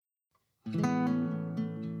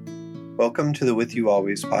Welcome to the With You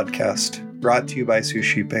Always podcast, brought to you by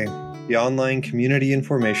Suscipe, the online community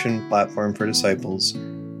information platform for disciples.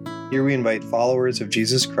 Here we invite followers of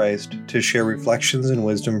Jesus Christ to share reflections and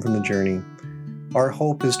wisdom from the journey. Our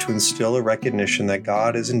hope is to instill a recognition that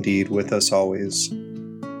God is indeed with us always.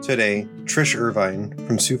 Today, Trish Irvine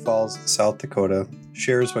from Sioux Falls, South Dakota,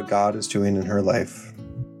 shares what God is doing in her life.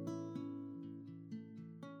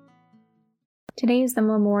 Today is the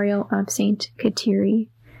memorial of Saint Kateri,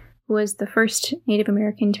 who was the first Native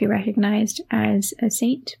American to be recognized as a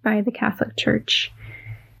saint by the Catholic Church.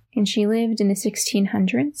 And she lived in the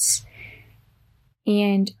 1600s.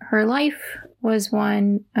 And her life was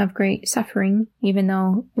one of great suffering, even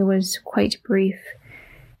though it was quite brief.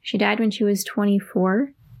 She died when she was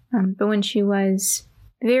 24, but when she was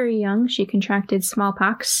very young, she contracted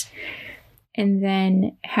smallpox and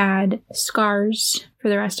then had scars for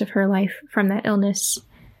the rest of her life from that illness.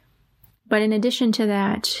 But in addition to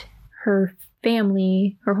that, her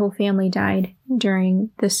whole family died during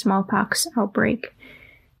the smallpox outbreak.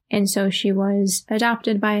 And so she was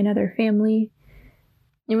adopted by another family.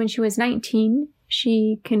 And when she was 19,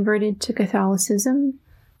 she converted to Catholicism.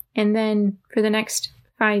 And then for the next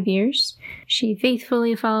 5 years, she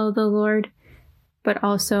faithfully followed the Lord, but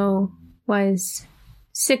also was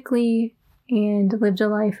sickly and lived a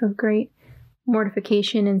life of great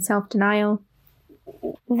mortification and self-denial.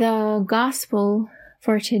 The gospel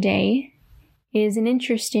for today is an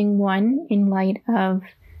interesting one in light of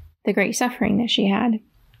the great suffering that she had.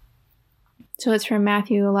 So it's from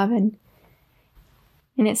Matthew 11,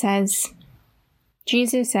 and it says,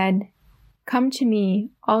 Jesus said, "Come to me,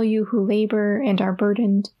 all you who labor and are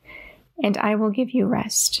burdened, and I will give you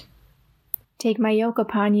rest. Take my yoke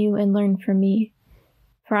upon you and learn from me,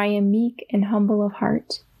 for I am meek and humble of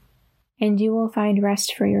heart, and you will find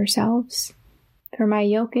rest for yourselves. For my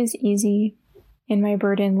yoke is easy and my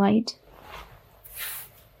burden light."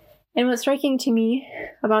 And what's striking to me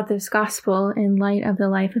about this gospel in light of the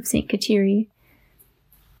life of Saint Kateri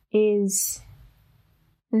is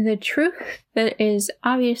the truth that is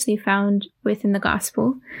obviously found within the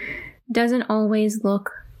gospel doesn't always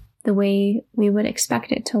look the way we would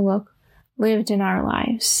expect it to look lived in our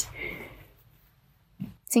lives.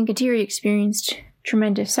 Saint Kateri experienced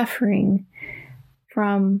tremendous suffering,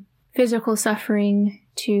 from physical suffering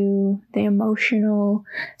to the emotional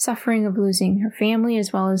suffering of losing her family,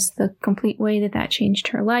 as well as the complete way that changed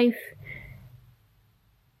her life.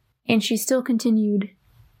 And she still continued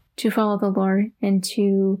to follow the Lord and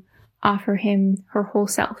to offer him her whole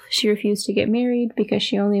self. She refused to get married because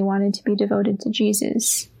she only wanted to be devoted to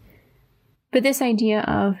Jesus. But this idea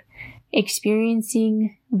of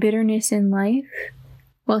experiencing bitterness in life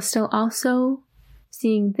while still also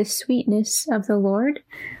seeing the sweetness of the Lord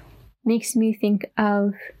makes me think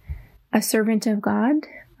of a servant of God.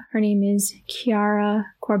 Her name is Chiara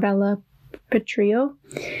Corbella Petrillo,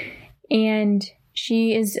 and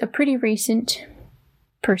she is a pretty recent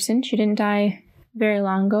person. She didn't die very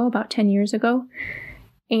long ago, about 10 years ago,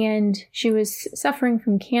 and she was suffering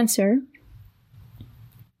from cancer.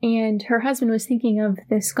 And her husband was thinking of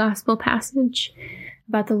this gospel passage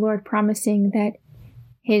about the Lord promising that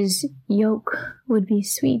his yoke would be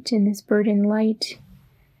sweet and his burden light.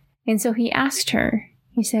 And so he asked her,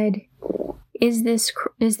 he said, is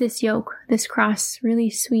this yoke, this cross,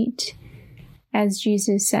 really sweet, as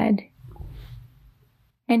Jesus said?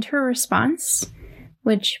 And her response,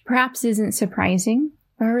 which perhaps isn't surprising,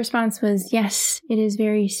 but her response was, yes, it is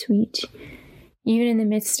very sweet. Even in the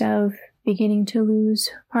midst of beginning to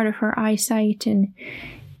lose part of her eyesight and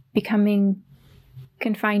becoming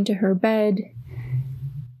confined to her bed,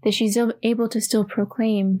 that she's able to still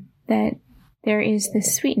proclaim that there is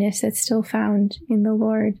this sweetness that's still found in the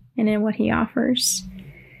Lord and in what he offers.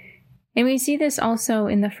 And we see this also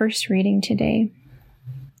in the first reading today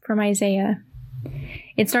from Isaiah.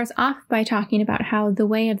 It starts off by talking about how the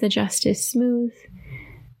way of the just is smooth,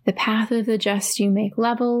 the path of the just you make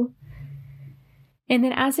level. And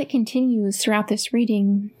then as it continues throughout this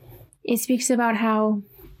reading, it speaks about how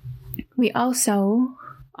we also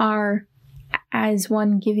are as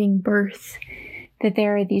one giving birth, that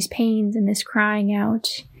there are these pains and this crying out.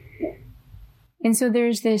 And so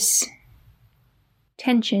there's this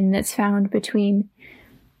tension that's found between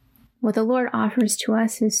what the Lord offers to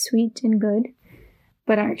us is sweet and good,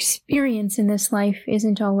 but our experience in this life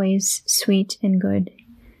isn't always sweet and good.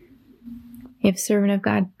 We have servant of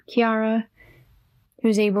God, Chiara,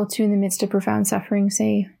 who's able to, in the midst of profound suffering,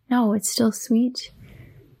 say, no, it's still sweet.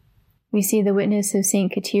 We see the witness of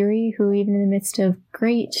Saint Kateri, who even in the midst of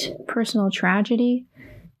great personal tragedy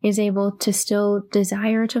is able to still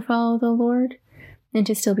desire to follow the Lord, and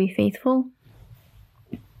to still be faithful.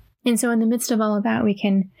 And so in the midst of all of that, we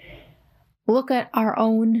can look at our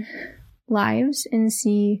own lives and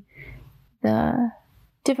see the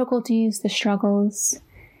difficulties, the struggles,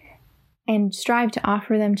 and strive to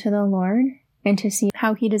offer them to the Lord and to see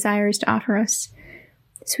how He desires to offer us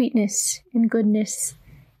sweetness and goodness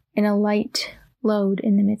and a light load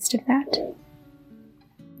in the midst of that.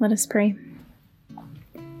 Let us pray.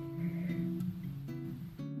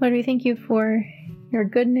 Lord, we thank you for your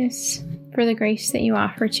goodness, for the grace that you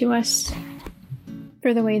offer to us,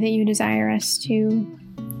 for the way that you desire us to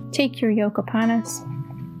take your yoke upon us,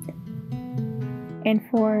 and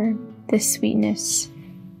for the sweetness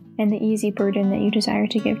and the easy burden that you desire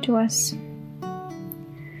to give to us.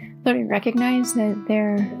 Lord, we recognize that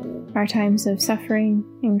there are times of suffering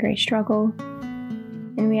and great struggle,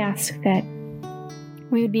 and we ask that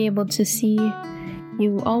we would be able to see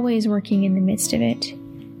you always working in the midst of it.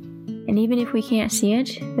 And even if we can't see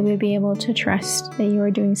it, that we'd be able to trust that you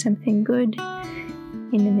are doing something good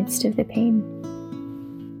in the midst of the pain.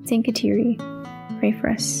 Saint Kateri, pray for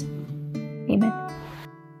us. Amen.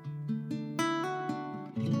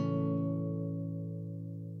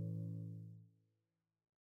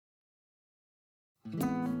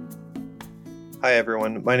 Hi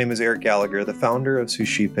everyone, my name is Eric Gallagher, the founder of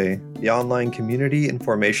Suscipe, the online community and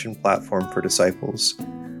formation platform for disciples.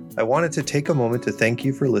 I wanted to take a moment to thank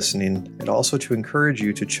you for listening and also to encourage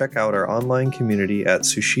you to check out our online community at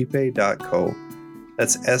suscipe.co.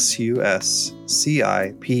 That's suscipe.co.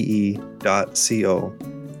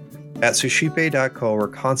 At suscipe.co, we're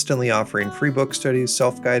constantly offering free book studies,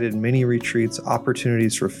 self-guided mini retreats,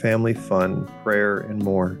 opportunities for family fun, prayer, and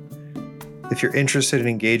more. If you're interested in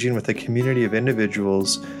engaging with a community of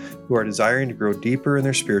individuals who are desiring to grow deeper in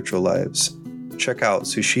their spiritual lives, check out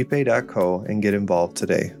suscipe.co and get involved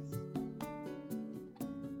today.